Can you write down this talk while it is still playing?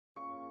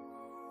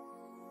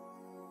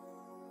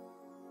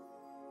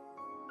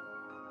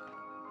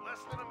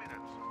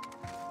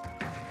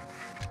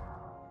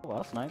Well,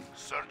 that's nice.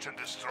 Search and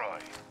destroy.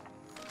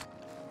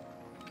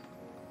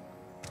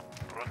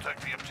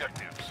 Protect the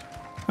objectives.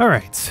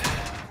 Alright.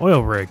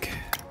 Oil rig.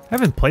 I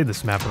haven't played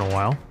this map in a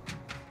while.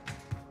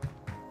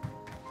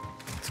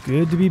 It's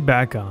good to be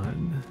back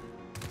on.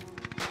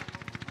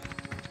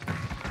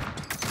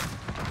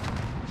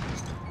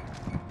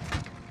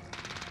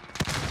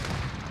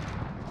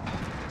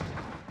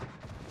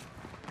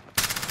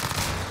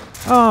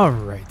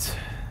 Alright.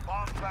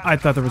 I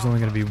thought there was only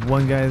going to be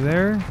one guy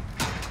there.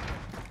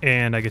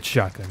 And I get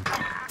shotgun.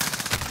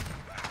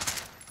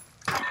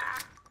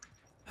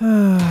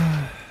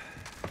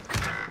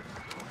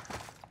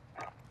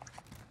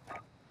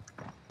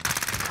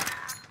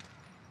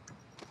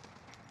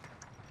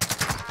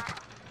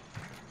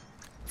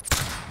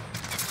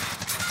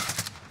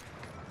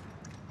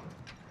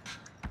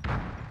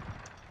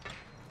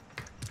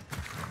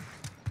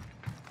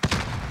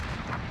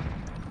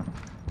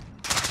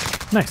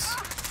 Nice.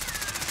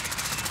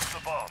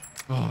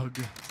 Bug.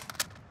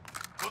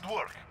 Good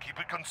work. Keep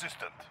it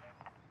consistent.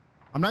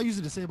 I'm not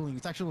using disabling.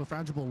 It's actually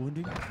frangible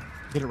wounding.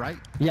 Get it right?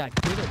 Yeah,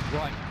 get it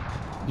right.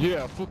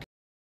 Yeah, fuck.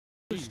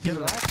 Get it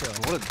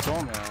right. What a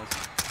dumbass.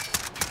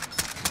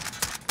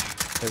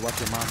 Hey, watch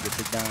your mom get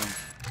big down.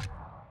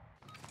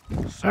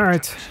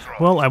 Alright.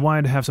 Well, I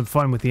wanted to have some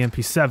fun with the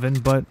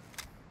MP7, but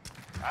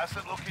I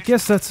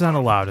guess that's not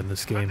allowed in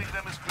this game.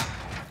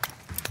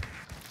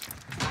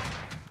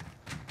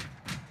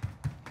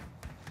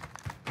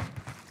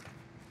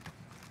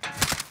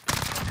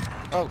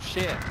 Oh,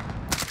 shit.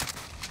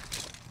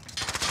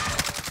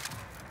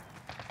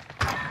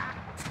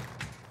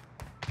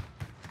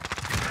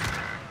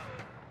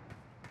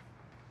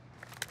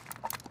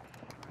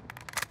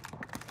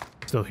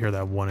 Still hear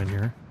that one in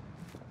here.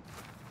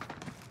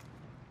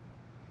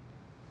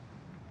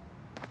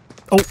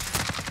 Oh!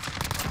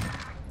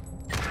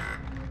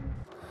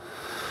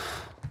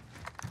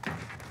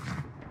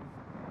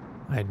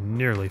 I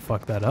nearly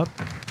fucked that up.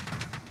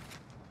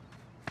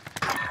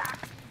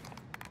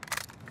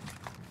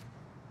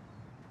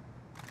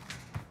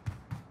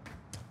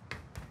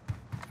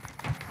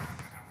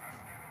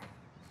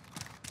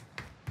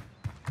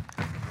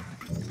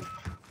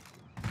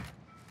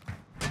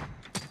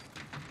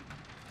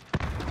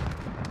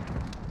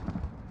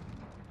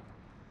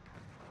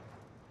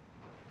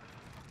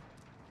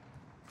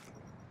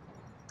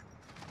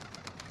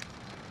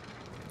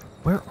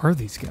 Where are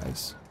these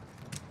guys?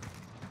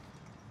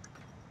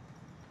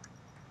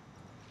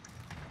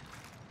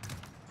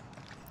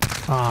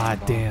 Ah,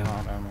 damn.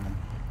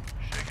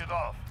 Shake it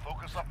off.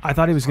 Focus up. I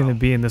thought he was going to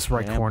be in this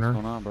right What's corner.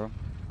 going on, bro?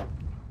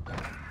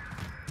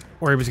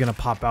 Or he was going to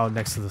pop out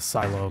next to the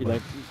silo. You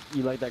But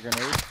like that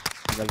grenade?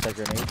 You like that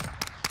grenade?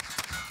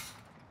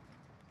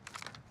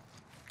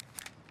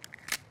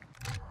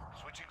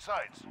 Switching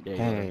sides. Yeah,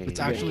 Hey. It's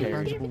actually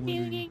frangible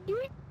wounding.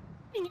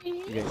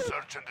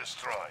 Search and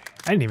destroy.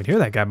 I didn't even hear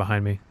that guy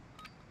behind me.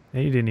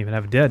 And he didn't even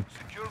have a dead.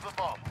 Secure the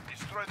bomb.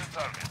 Destroy the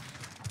target.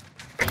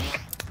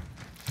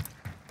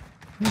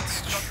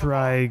 Let's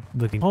try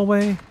looking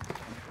hallway.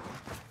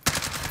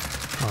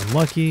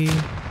 Unlucky.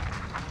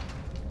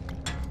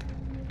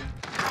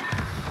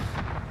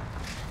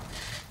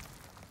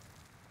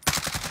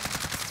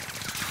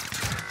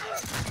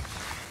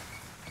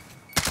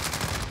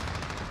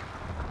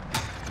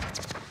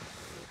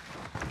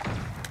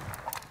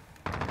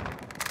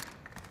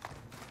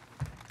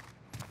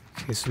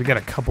 Okay, so we got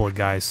a couple of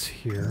guys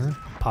here.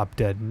 Pop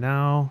dead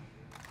now.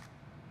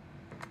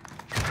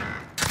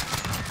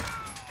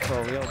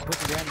 Oh, yo, put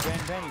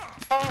the granny.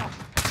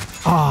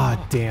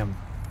 Ah, damn.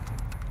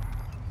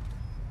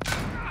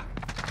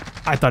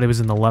 I thought he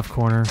was in the left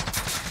corner.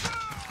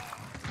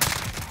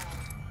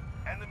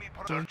 Enemy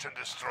search and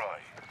destroy.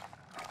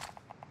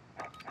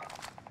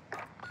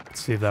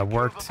 Let's see if that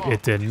worked.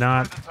 It did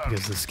not,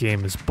 because this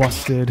game is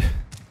busted.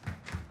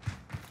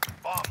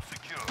 Bomb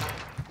secure.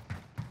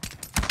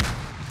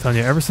 Telling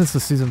you, ever since the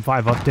Season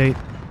 5 update,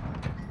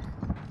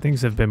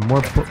 things have been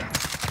more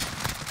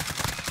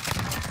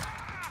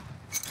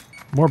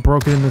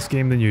broken in this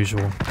game than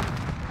usual.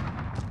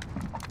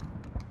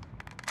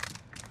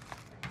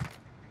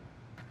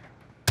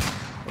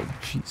 Oh,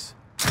 jeez.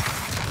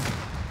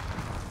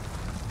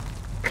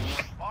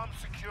 Bomb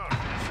secure.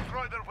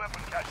 Destroy their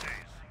weapon caches.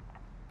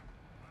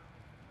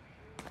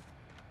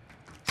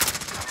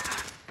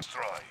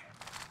 Destroy.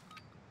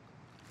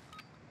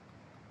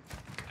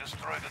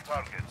 Destroy the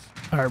targets.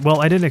 Alright,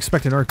 well, I didn't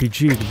expect an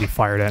RPG to be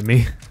fired at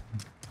me.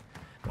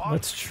 But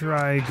let's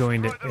try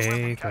going to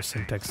A. There's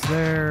syntax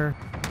there.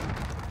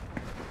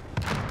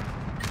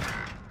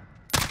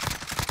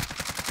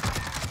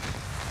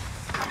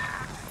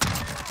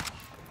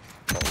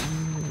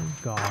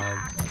 God.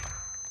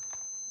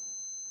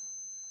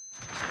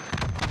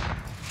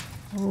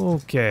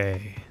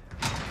 Okay.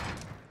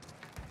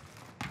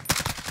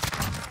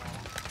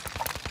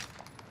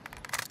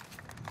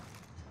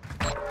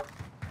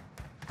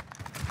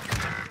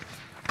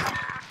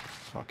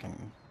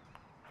 Fucking.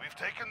 We've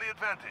taken the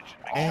advantage.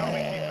 Make sure we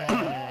keep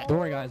it. Don't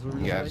worry, guys. We're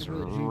You guys are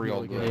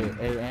real good.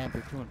 Hey, Amp,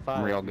 you're 2 and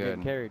 5. Real You're getting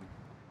good. carried.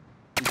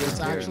 It's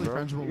actually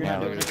frangible You're not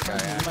wounding. doing Look at this guy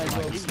You might as well acting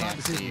like he leave.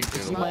 can't see you It's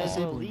through the not might as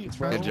well wall. disabling. It's leave,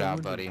 bro. Good frangible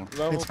job, wounding. buddy.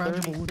 Level It's frangible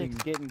 36 wounding.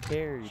 getting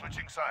carried.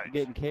 Switching sides.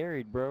 Getting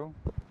carried, bro.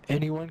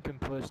 Anyone can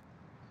push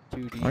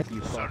 2D.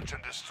 You fuck. Search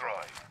and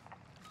destroy.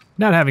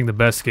 Not having the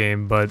best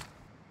game, but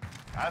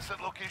Asset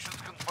locations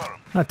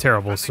confirmed. not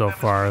terrible so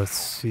far. Let's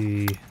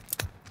see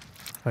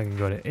if I can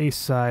go to A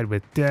side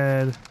with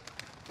dead.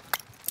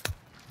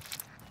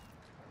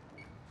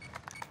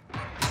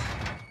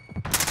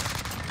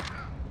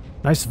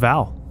 Nice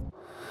Val.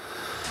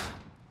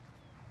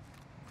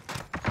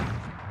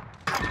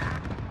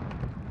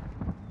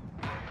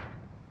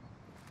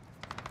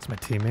 That's my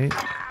teammate.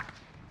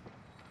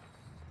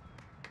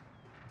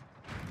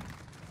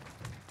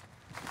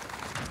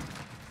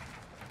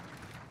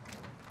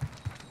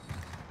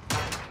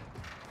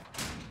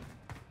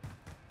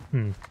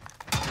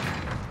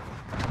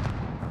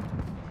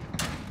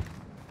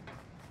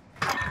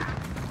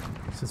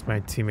 Since my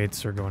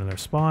teammates are going to their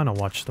spawn, I'll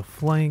watch the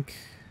flank.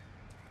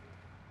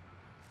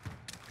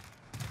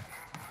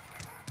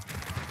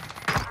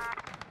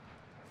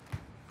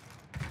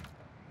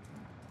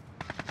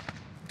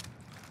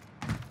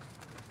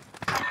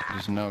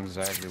 Just know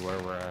exactly where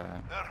we're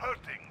at. They're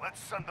hurting. Let's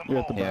send them You're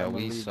at the home. Yeah, bottom.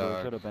 we Leave, bro.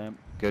 suck. Shut up, Amp.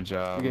 Good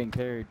job. You're getting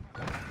carried.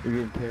 You're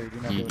getting carried.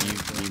 You're not You, doing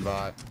anything. you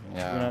bought,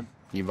 yeah, not-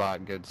 you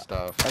bought good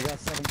stuff. I got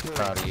 7 kills.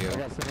 Proud of you. I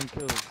got 7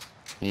 kills.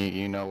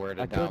 You know where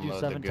to I killed you download the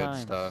 7 good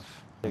times.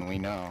 stuff, and we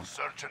know.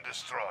 Search and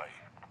destroy.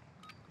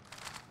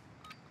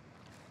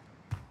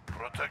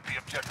 Protect the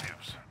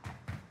objectives.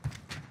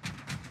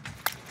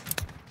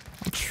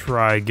 I'll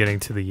try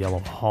getting to the yellow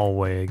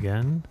hallway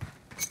again.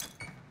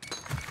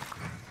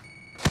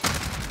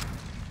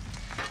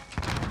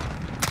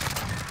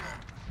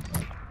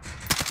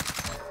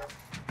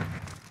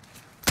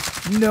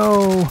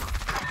 No.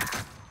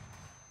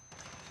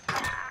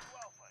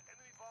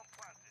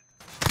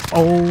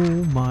 Oh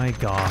my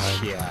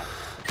god. Yeah.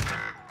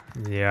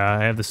 Yeah,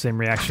 I have the same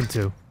reaction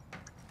too.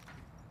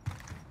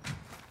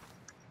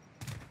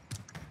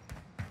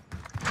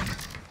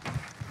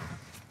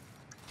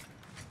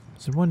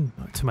 Is there one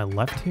to my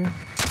left here?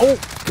 Oh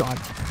god.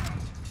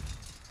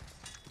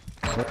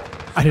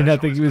 I did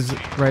not think he was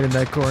right in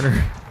that corner.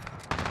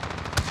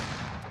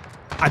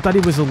 I thought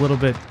he was a little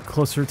bit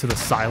closer to the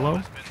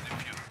silo,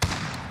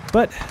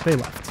 but they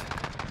left.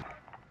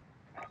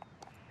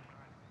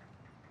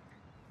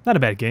 Not a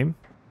bad game.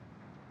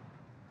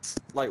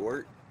 Light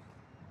work.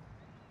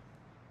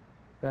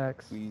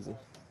 Facts. Easy.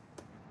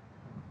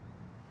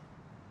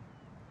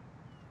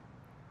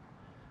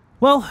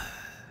 Well,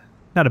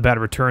 not a bad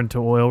return to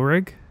oil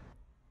rig.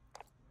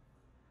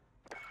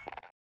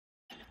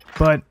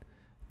 But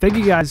thank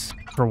you guys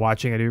for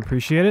watching. I do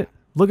appreciate it.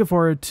 Looking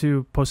forward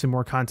to posting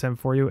more content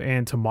for you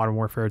and to Modern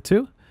Warfare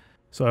 2.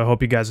 So I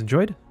hope you guys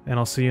enjoyed, and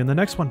I'll see you in the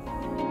next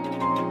one.